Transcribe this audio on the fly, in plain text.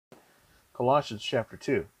Colossians chapter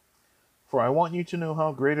 2. For I want you to know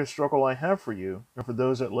how great a struggle I have for you, and for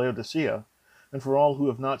those at Laodicea, and for all who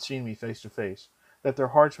have not seen me face to face, that their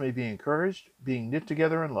hearts may be encouraged, being knit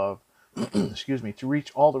together in love, to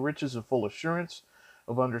reach all the riches of full assurance,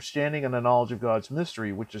 of understanding and the knowledge of God's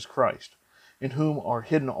mystery, which is Christ, in whom are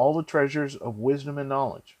hidden all the treasures of wisdom and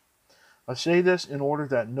knowledge. I say this in order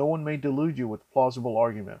that no one may delude you with plausible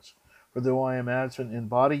arguments. For though I am absent in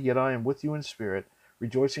body, yet I am with you in spirit,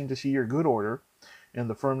 rejoicing to see your good order and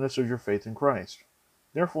the firmness of your faith in Christ.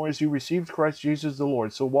 Therefore, as you received Christ Jesus the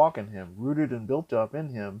Lord, so walk in him, rooted and built up in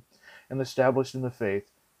him, and established in the faith,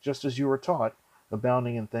 just as you were taught,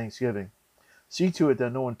 abounding in thanksgiving. See to it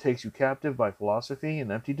that no one takes you captive by philosophy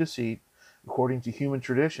and empty deceit, according to human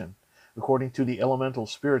tradition, according to the elemental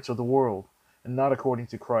spirits of the world, and not according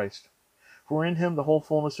to Christ. For in him the whole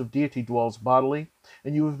fullness of deity dwells bodily,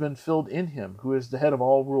 and you have been filled in him, who is the head of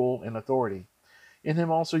all rule and authority. In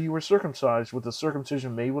him also you were circumcised with the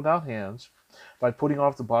circumcision made without hands, by putting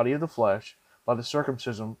off the body of the flesh, by the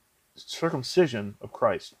circumcision of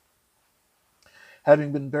Christ,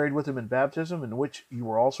 having been buried with him in baptism, in which you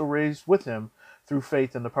were also raised with him through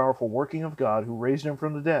faith in the powerful working of God, who raised him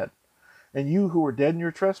from the dead. And you who were dead in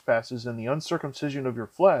your trespasses and the uncircumcision of your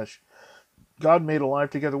flesh, God made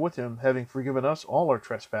alive together with him, having forgiven us all our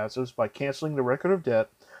trespasses by canceling the record of debt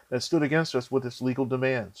that stood against us with its legal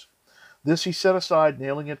demands. This he set aside,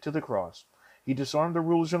 nailing it to the cross. He disarmed the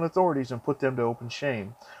rulers and authorities and put them to open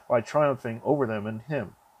shame by triumphing over them in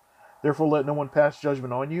him. Therefore let no one pass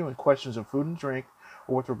judgment on you in questions of food and drink,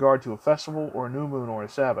 or with regard to a festival or a new moon or a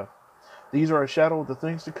Sabbath. These are a shadow of the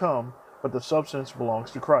things to come, but the substance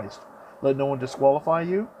belongs to Christ. Let no one disqualify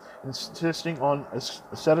you, insisting on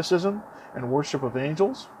asceticism and worship of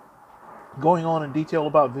angels, going on in detail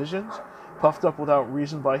about visions, puffed up without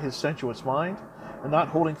reason by his sensuous mind, and not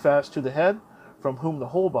holding fast to the head, from whom the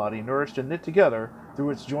whole body, nourished and knit together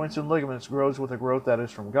through its joints and ligaments, grows with a growth that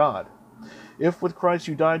is from God. If with Christ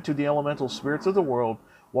you died to the elemental spirits of the world,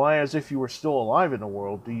 why, as if you were still alive in the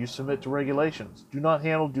world, do you submit to regulations? Do not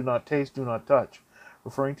handle, do not taste, do not touch,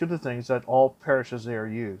 referring to the things that all perish as they are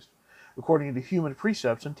used, according to human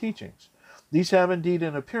precepts and teachings. These have indeed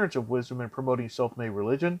an appearance of wisdom in promoting self-made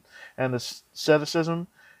religion and asceticism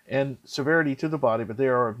and severity to the body, but they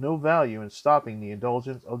are of no value in stopping the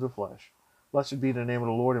indulgence of the flesh. Blessed be the name of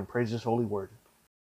the Lord, and praise his holy word.